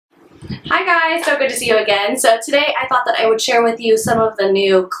Hi guys, so good to see you again. So today I thought that I would share with you some of the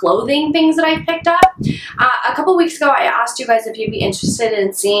new clothing things that I picked up. A couple weeks ago I asked you guys if you'd be interested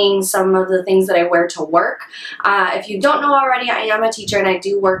in seeing some of the things that I wear to work. If you don't know already, I am a teacher and I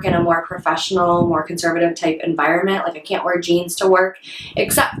do work in a more professional, more conservative type environment. Like I can't wear jeans to work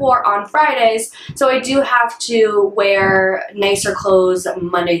except for on Fridays. So I do have to wear nicer clothes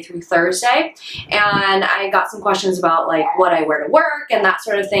Monday through Thursday. And I got some questions about like what I wear to work and that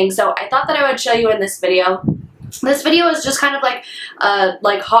sort of thing. So I thought that I would show you in this video. This video is just kind of like a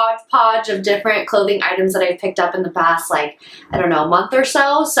hodgepodge of different clothing items that I've picked up in the past, like, I don't know, month or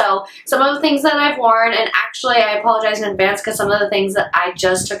so. So some of the things that I've worn, and actually I apologize in advance because some of the things that I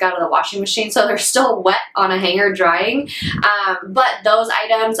just took out of the washing machine, so they're still wet on a hanger drying. But those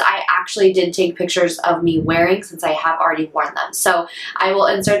items I actually did take pictures of me wearing since I have already worn them. So I will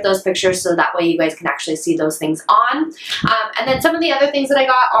insert those pictures so that way you guys can actually see those things on. And then some of the other things that I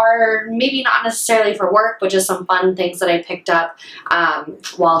got are maybe not necessarily for work, but just some fun things that I picked up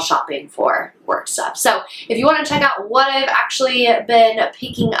while shopping for work stuff. So if you want to check out what I've actually been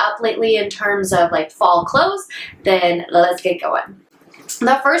picking up lately in terms of like fall clothes, then let's get going.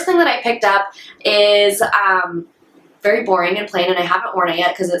 The first thing that I picked up is very boring and plain, and I haven't worn it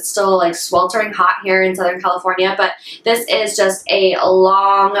yet because it's still like sweltering hot here in Southern California, but this is just a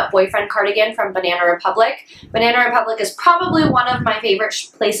long boyfriend cardigan from Banana Republic. Banana Republic is probably one of my favorite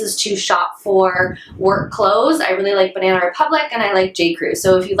places to shop for work clothes. I really like Banana Republic and I like j.crew.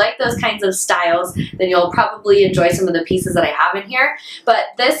 So if you like those kinds of styles, then you'll probably enjoy some of the pieces that I have in here. But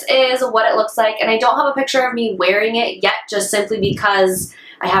this is what it looks like, and I don't have a picture of me wearing it yet just simply because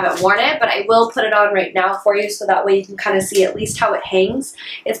I haven't worn it, but I will put it on right now for you so that way you can kind of see at least how it hangs.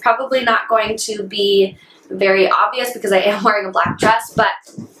 It's probably not going to be very obvious because I am wearing a black dress, but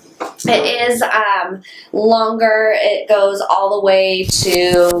it is longer. It goes all the way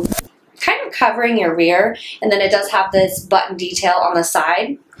to kind of covering your rear, and then it does have this button detail on the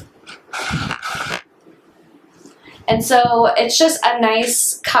side. And so it's just a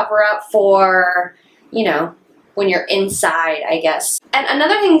nice cover up for, you know, when you're inside, I guess. And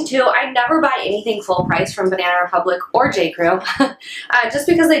another thing too, I never buy anything full price from Banana Republic or j.crew just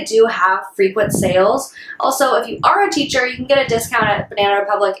because they do have frequent sales. Also, if you are a teacher, you can get a discount at Banana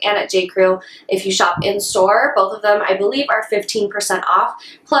Republic and at j.crew if you shop in store. Both of them, I believe, are 15% off.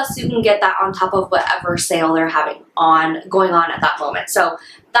 Plus, you can get that on top of whatever sale they're having going on at that moment. So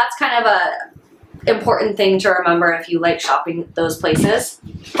that's kind of a important thing to remember if you like shopping those places.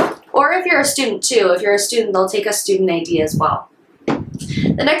 Or if you're a student too. If you're a student, they'll take a student ID as well.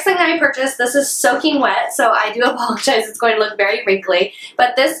 The next thing that I purchased, this is soaking wet, so I do apologize, it's going to look very wrinkly,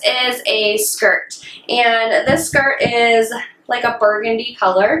 but this is a skirt. And this skirt is like a burgundy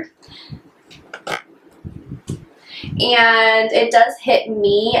color. And it does hit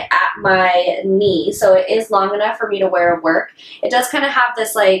me at my knee, so it is long enough for me to wear to work. It does kind of have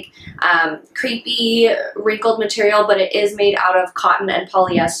this like creepy wrinkled material, but it is made out of cotton and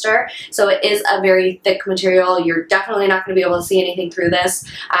polyester, so it is a very thick material. You're definitely not going to be able to see anything through this,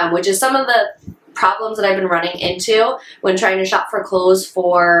 which is some of the problems that I've been running into when trying to shop for clothes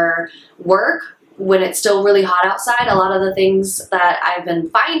for work. When it's still really hot outside, a lot of the things that I've been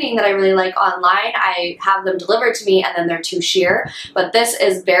finding that I really like online, I have them delivered to me and then they're too sheer. But this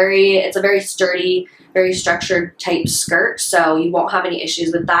is it's a very sturdy, very structured type skirt, so you won't have any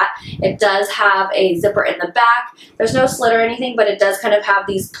issues with that. It does have a zipper in the back. There's no slit or anything, but it does kind of have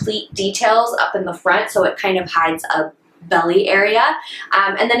these pleat details up in the front, so it kind of hides a belly area.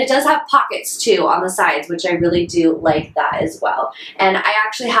 And then it does have pockets too on the sides, which I really do like that as well. And I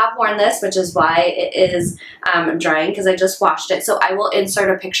actually have worn this, which is why it is drying, because I just washed it. So I will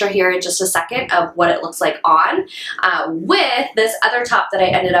insert a picture here in just a second of what it looks like on with this other top that I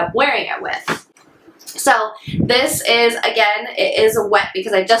ended up wearing it with. So this is, again, it is wet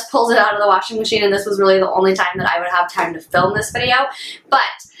because I just pulled it out of the washing machine, and this was really the only time that I would have time to film this video. But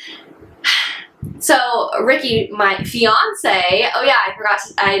so Ricky, my fiance, oh yeah, I forgot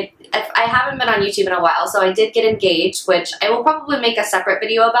to, I haven't been on YouTube in a while, so I did get engaged, which I will probably make a separate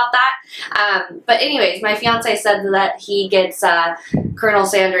video about that. But anyways, my fiance said that he gets Colonel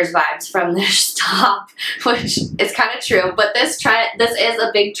Sanders vibes from this top, which is kind of true. But this is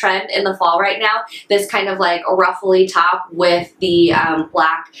a big trend in the fall right now. This kind of like a ruffly top with the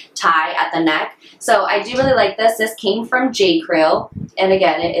black tie at the neck. So I do really like this. This came from j.crew, and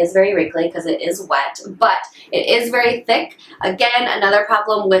again, it is very wrinkly because it is wet, but it is very thick. Again, another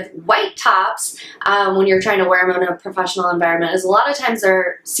problem with white tops when you're trying to wear them in a professional environment is a lot of times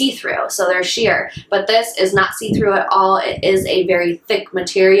they're see-through, so they're sheer. But this is not see-through at all. It is a very thick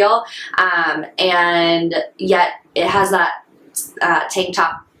material, and yet it has that tank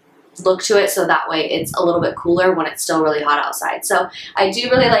top look to it, so that way it's a little bit cooler when it's still really hot outside. So I do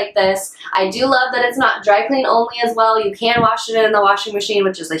really like this. I do love that it's not dry clean only as well. You can wash it in the washing machine,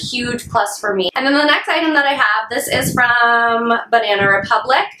 which is a huge plus for me. And then the next item that I have, this is from Banana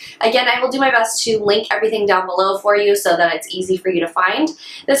Republic. Again, I will do my best to link everything down below for you so that it's easy for you to find.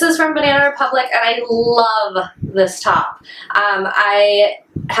 This is from Banana Republic, and I love this top. I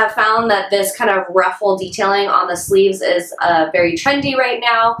have found that this kind of ruffle detailing on the sleeves is very trendy right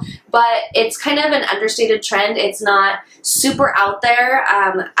now, but it's kind of an understated trend. It's not super out there.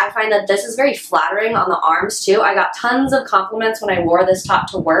 I find that this is very flattering on the arms too. I got tons of compliments when I wore this top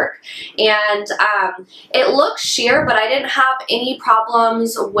to work, and it looks sheer, but I didn't have any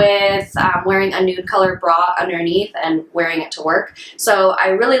problems with wearing a nude color bra underneath and wearing it to work. So I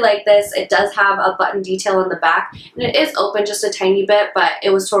really like this. It does have a button detail in the back, and it is open just a tiny bit, but it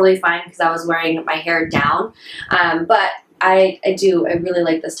was totally fine because I was wearing my hair down. But I really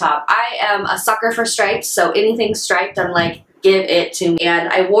like this top. I am a sucker for stripes, so anything striped, I'm like, give it to me. And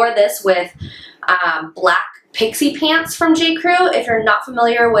I wore this with black pixie pants from j.crew. If you're not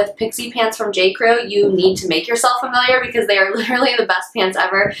familiar with pixie pants from j.crew, you need to make yourself familiar because they are literally the best pants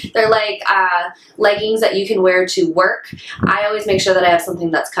ever. They're like leggings that you can wear to work. I always make sure that I have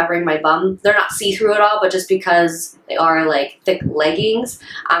something that's covering my bum. They're not see-through at all, but just because they are like thick leggings,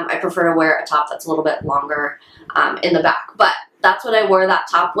 I prefer to wear a top that's a little bit longer in the back. But that's what I wore that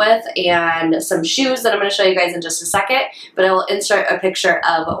top with, and some shoes that I'm going to show you guys in just a second, but I will insert a picture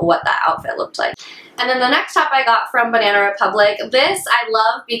of what that outfit looked like. And then the next top I got from Banana Republic. This I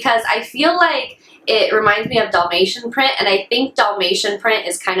love because I feel like it reminds me of Dalmatian print, and I think Dalmatian print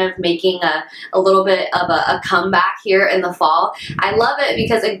is kind of making a little bit of a comeback here in the fall. I love it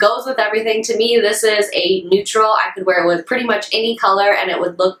because it goes with everything. To me, this is a neutral. I could wear it with pretty much any color and it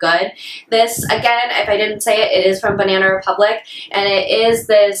would look good. This, again, if I didn't say it, it is from Banana Republic, and it is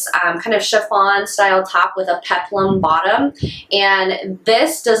this kind of chiffon style top with a peplum bottom. And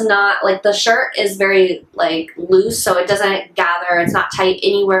this does not, like, the shirt is very like loose, so it doesn't gather. It's not tight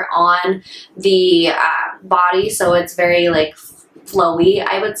anywhere on the body, so it's very like flowy,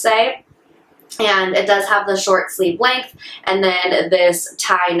 I would say. And it does have the short sleeve length and then this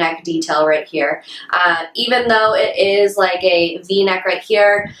tie neck detail right here. Even though it is like a V-neck right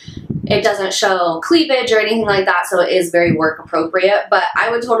here, it doesn't show cleavage or anything like that, so it is very work appropriate. But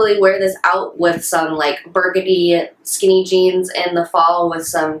I would totally wear this out with some like burgundy skinny jeans in the fall with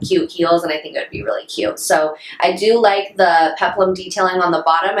some cute heels, and I think it would be really cute. So I do like the peplum detailing on the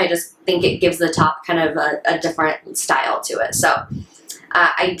bottom. I just think it gives the top kind of a different style to it. So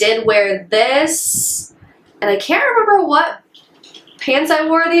I did wear this, and I can't remember what pants I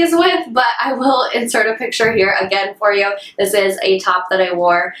wore these with, but I will insert a picture here again for you. This is a top that I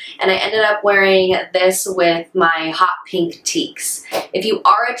wore, and I ended up wearing this with my hot pink teaks. If you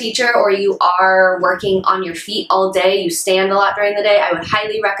are a teacher or you are working on your feet all day, you stand a lot during the day, I would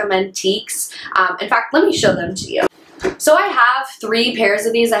highly recommend teaks. In fact, let me show them to you. So I have 3 pairs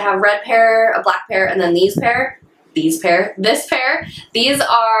of these. I have a red pair, a black pair, and then this pair. These are,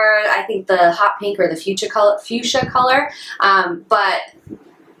 I think, the hot pink or the fuchsia color, but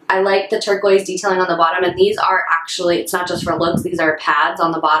I like the turquoise detailing on the bottom, and these are actually, it's not just for looks, these are pads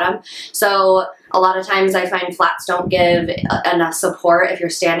on the bottom. So a lot of times I find flats don't give enough support if you're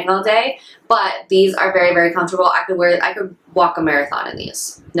standing all day, but these are very, very comfortable. I could walk a marathon in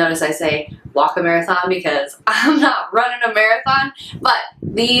these. Notice I say walk a marathon because I'm not running a marathon, but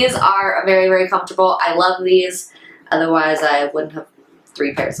these are very, very comfortable. I love these. Otherwise, I wouldn't have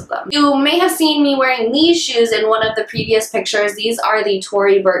 3 pairs of them. You may have seen me wearing these shoes in one of the previous pictures. These are the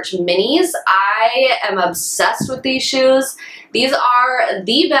Tory Burch Minis. I am obsessed with these shoes. These are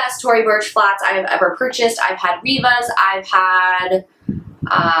the best Tory Burch flats I have ever purchased. I've had Revas. I've had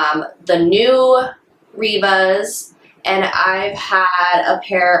the new Revas, and I've had a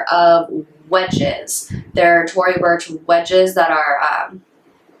pair of wedges. They're Tory Burch wedges that are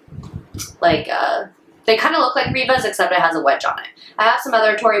they kind of look like Revas, except it has a wedge on it. I have some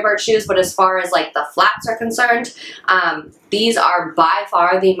other Tory Burch shoes, but as far as like the flats are concerned, these are by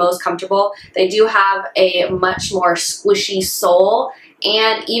far the most comfortable. They do have a much more squishy sole,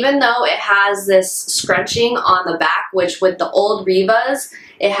 and even though it has this scrunching on the back, which with the old Revas,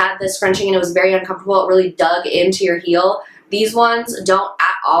 it had this scrunching and it was very uncomfortable. It really dug into your heel. These ones don't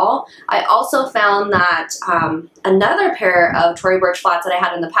at all. I also found that another pair of Tory Burch flats that I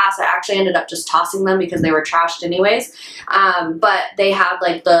had in the past, I actually ended up just tossing them because they were trashed anyways. But they had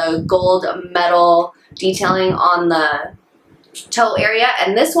like the gold metal detailing on the toe area,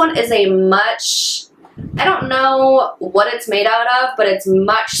 and this one is a much I don't know what it's made out of, but it's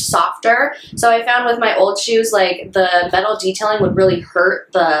much softer. So I found with my old shoes, like the metal detailing would really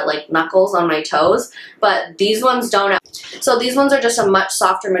hurt the like knuckles on my toes, but these ones don't. So these ones are just a much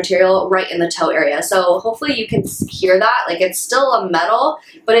softer material right in the toe area. So hopefully you can hear that. Like it's still a metal,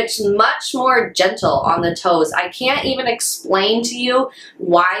 but it's much more gentle on the toes. I can't even explain to you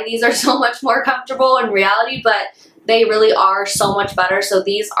why these are so much more comfortable in reality, but they really are so much better. So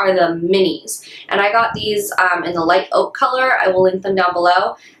these are the minis, and I got these in the light oak color. I will link them down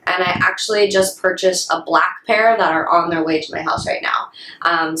below, and I actually just purchased a black pair that are on their way to my house right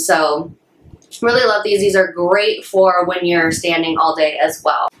now. So really love these. These are great for when you're standing all day as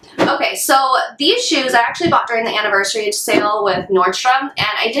well. Okay, so these shoes I actually bought during the anniversary sale with Nordstrom,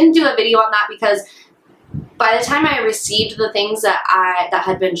 and I didn't do a video on that because by the time I received the things that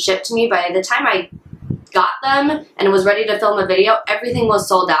had been shipped to me, by the time I got them and was ready to film a video, everything was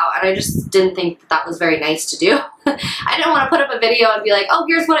sold out, and I just didn't think that was very nice to do. I didn't want to put up a video and be like, oh,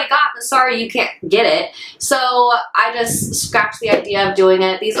 here's what I got, but sorry, you can't get it. So I just scratched the idea of doing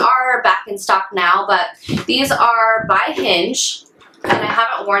it. These are back in stock now, but these are by Hinge, and I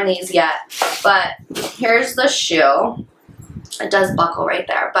haven't worn these yet, but here's the shoe. It does buckle right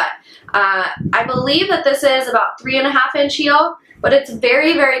there, but I believe that this is about 3.5-inch heel, but it's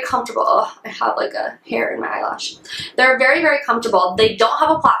very, very comfortable. Oh, I have like a hair in my eyelash. They're very, very comfortable. They don't have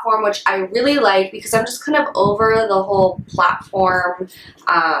a platform, which I really like because I'm just kind of over the whole platform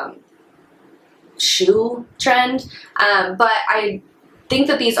shoe trend. But I think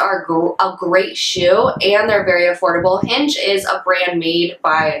that these are a great shoe, and they're very affordable. Hinge is a brand made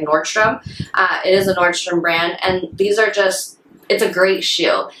by Nordstrom. It is a Nordstrom brand, and these are just, it's a great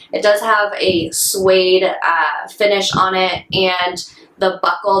shoe. It does have a suede finish on it, and the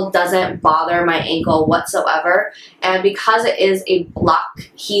buckle doesn't bother my ankle whatsoever. And because it is a block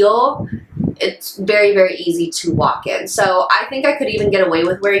heel, it's very, very easy to walk in. So I think I could even get away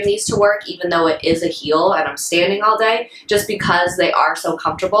with wearing these to work, even though it is a heel and I'm standing all day, just because they are so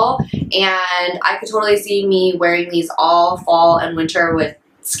comfortable. And I could totally see me wearing these all fall and winter with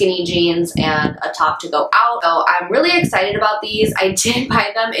skinny jeans and a top to go out. So I'm really excited about these. I did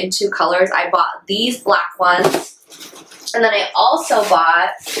buy them in 2 colors. I bought these black ones, and then I also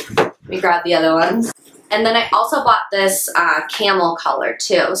bought, let me grab the other ones, and then I also bought this camel color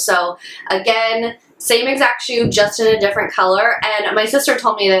too. So again, same exact shoe, just in a different color. And my sister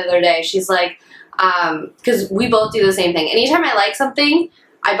told me the other day, she's like, because we both do the same thing. Anytime I like something,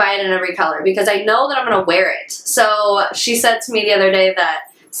 I buy it in every color because I know that I'm going to wear it. So she said to me the other day that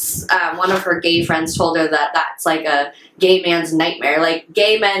one of her gay friends told her that that's like a gay man's nightmare. Like,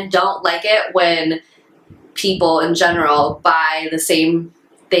 gay men don't like it when people in general buy the same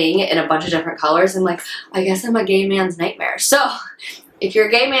thing in a bunch of different colors. I'm like, I guess I'm a gay man's nightmare. So if you're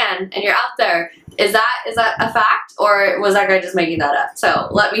a gay man and you're out there, is that a fact, or was that guy just making that up? So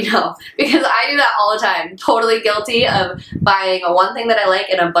let me know, because I do that all the time. Totally guilty of buying one thing that I like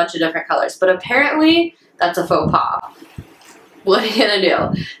in a bunch of different colors, but apparently that's a faux pas. What are you gonna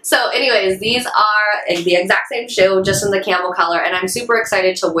do? So anyways, these are the exact same shoe, just in the camel color, and I'm super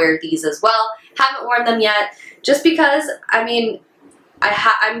excited to wear these as well. Haven't worn them yet, just because, I mean,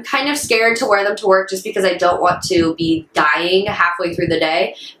 I'm kind of scared to wear them to work just because I don't want to be dying halfway through the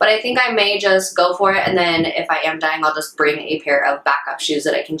day. But I think I may just go for it, and then if I am dying, I'll just bring a pair of backup shoes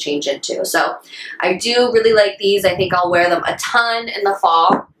that I can change into. So I do really like these. I think I'll wear them a ton in the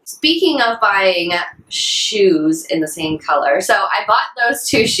fall. Speaking of buying shoes in the same color, so I bought those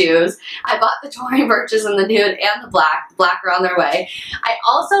 2 shoes. I bought the Tory Burches in the nude and the black. The black are on their way. I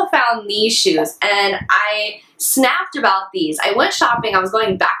also found these shoes, and I snapped about these. I went shopping. I was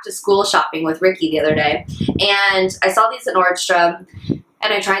going back to school shopping with Ricky the other day, and I saw these at Nordstrom,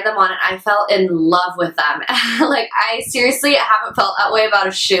 and I tried them on, and I fell in love with them. Like, I seriously haven't felt that way about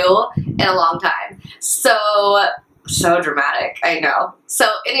a shoe in a long time. So dramatic, I know. So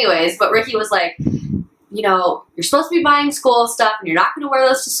anyways, but Ricky was like, you know, you're supposed to be buying school stuff, and you're not going to wear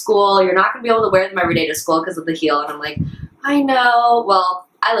those to school. You're not going to be able to wear them every day to school because of the heel. And I'm like, I know. Well,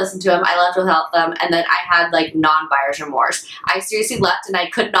 I listened to him. I left without them. And then I had like non-buyer's remorse. I seriously left, and I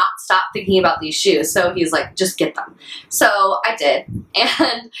could not stop thinking about these shoes. So he's like, just get them. So I did.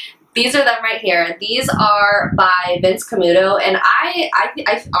 And these are them right here. These are by Vince Camuto, and I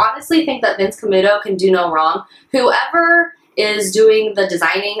honestly think that Vince Camuto can do no wrong. Whoever is doing the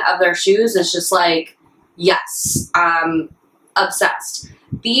designing of their shoes is just like, yes, I'm obsessed.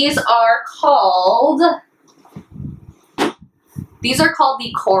 These are called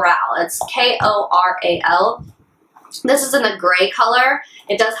the Coral. It's K-O-R-A-L. This is in the gray color.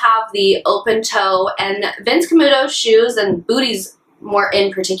 It does have the open toe, and Vince Camuto's shoes and booties more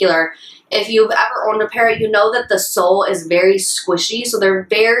in particular, if you've ever owned a pair, you know that the sole is very squishy, so they're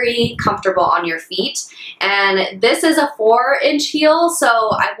very comfortable on your feet. And this is a 4-inch heel, so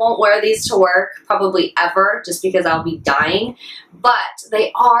I won't wear these to work probably ever just because I'll be dying. But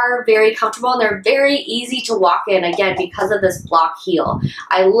they are very comfortable and they're very easy to walk in, again, because of this block heel.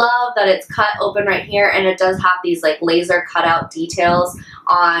 I love that it's cut open right here, and it does have these like laser cutout details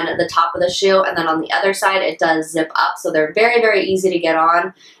on the top of the shoe, and then on the other side it does zip up, so they're very, very easy to get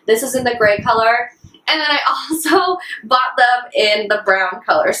on. This is in the gray color, and then I also bought them in the brown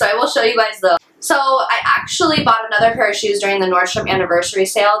color, so I will show you guys those. So I actually bought another pair of shoes during the Nordstrom anniversary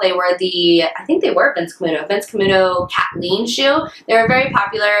sale. They were I think they were Vince Camuto Kathleen shoe. They were very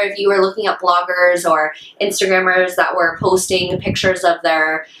popular if you were looking at bloggers or Instagrammers that were posting pictures of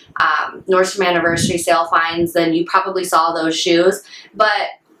their Nordstrom anniversary sale finds, then you probably saw those shoes. But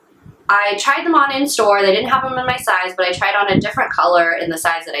I tried them on in store. They didn't have them in my size, but I tried on a different color in the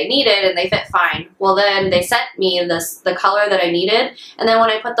size that I needed, and they fit fine. Well, then they sent me the color that I needed, and then when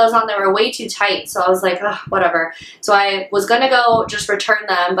I put those on, they were way too tight, so I was like, ugh, whatever. So I was gonna go just return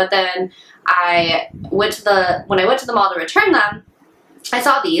them, but then when I went to the mall to return them, I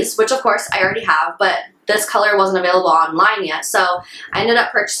saw these, which of course I already have, but this color wasn't available online yet, so I ended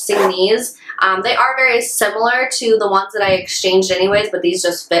up purchasing these. They are very similar to the ones that I exchanged anyways, but these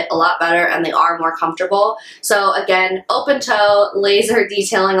just fit a lot better and they are more comfortable. So again, open toe, laser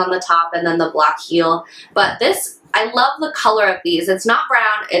detailing on the top, and then the black heel. But this, I love the color of these. It's not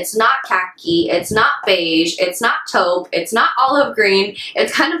brown, it's not khaki, it's not beige, it's not taupe, it's not olive green.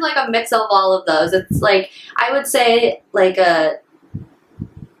 It's kind of like a mix of all of those. It's like, I would say like a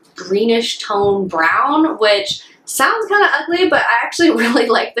greenish tone brown, which sounds kind of ugly, but I actually really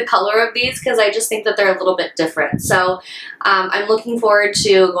like the color of these because I just think that they're a little bit different. So I'm looking forward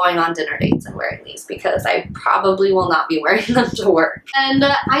to going on dinner dates and wearing these because I probably will not be wearing them to work. And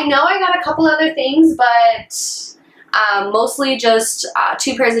I know I got a couple other things, but mostly just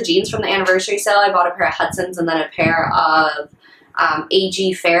 2 pairs of jeans from the anniversary sale. I bought a pair of Hudson's and then a pair of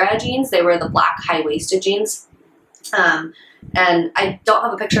AG Farah jeans. They were the black high-waisted jeans. And I don't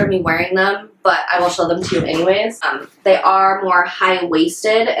have a picture of me wearing them, but I will show them to you anyways. They are more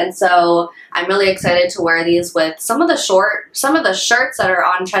high-waisted, and so I'm really excited to wear these with some of the shirts that are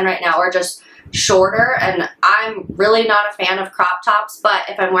on trend right now are just shorter, and I'm really not a fan of crop tops, but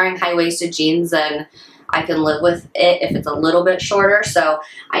if I'm wearing high-waisted jeans, then I can live with it if it's a little bit shorter. So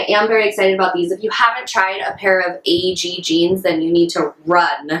I am very excited about these. If you haven't tried a pair of AG jeans, then you need to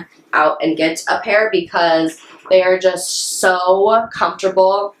run out and get a pair because they are just so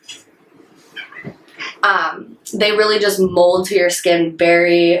comfortable. They really just mold to your skin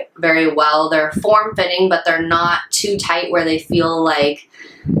very, very well. They're form-fitting, but they're not too tight where they feel like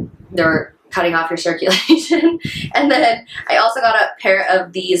they're cutting off your circulation. And then I also got a pair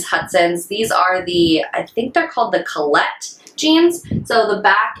of these Hudson's. These are I think they're called the Colette jeans. So the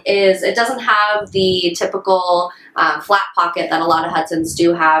back it doesn't have the typical flat pocket that a lot of Hudson's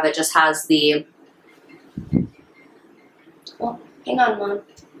do have. It just has well, hang on, Mom.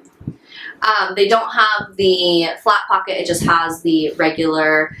 They don't have the flat pocket, it just has the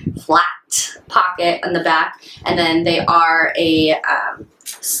regular flat pocket on the back, and then they are a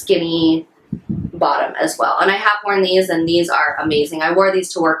skinny bottom as well. And I have worn these, and these are amazing. I wore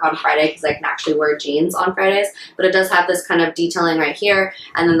these to work on Friday because I can actually wear jeans on Fridays, but it does have this kind of detailing right here,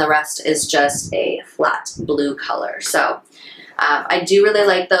 and then the rest is just a flat blue color. So I do really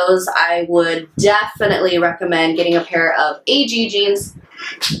like those. I would definitely recommend getting a pair of AG jeans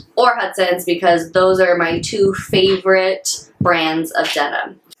or Hudson's because those are my 2 favorite brands of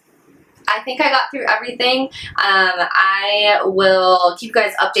denim. I think I got through everything. I will keep you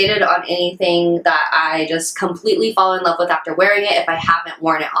guys updated on anything that I just completely fall in love with after wearing it if I haven't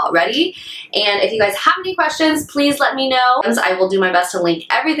worn it already. And if you guys have any questions, please let me know. I will do my best to link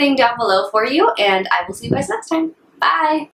everything down below for you, and I will see you guys next time. Bye!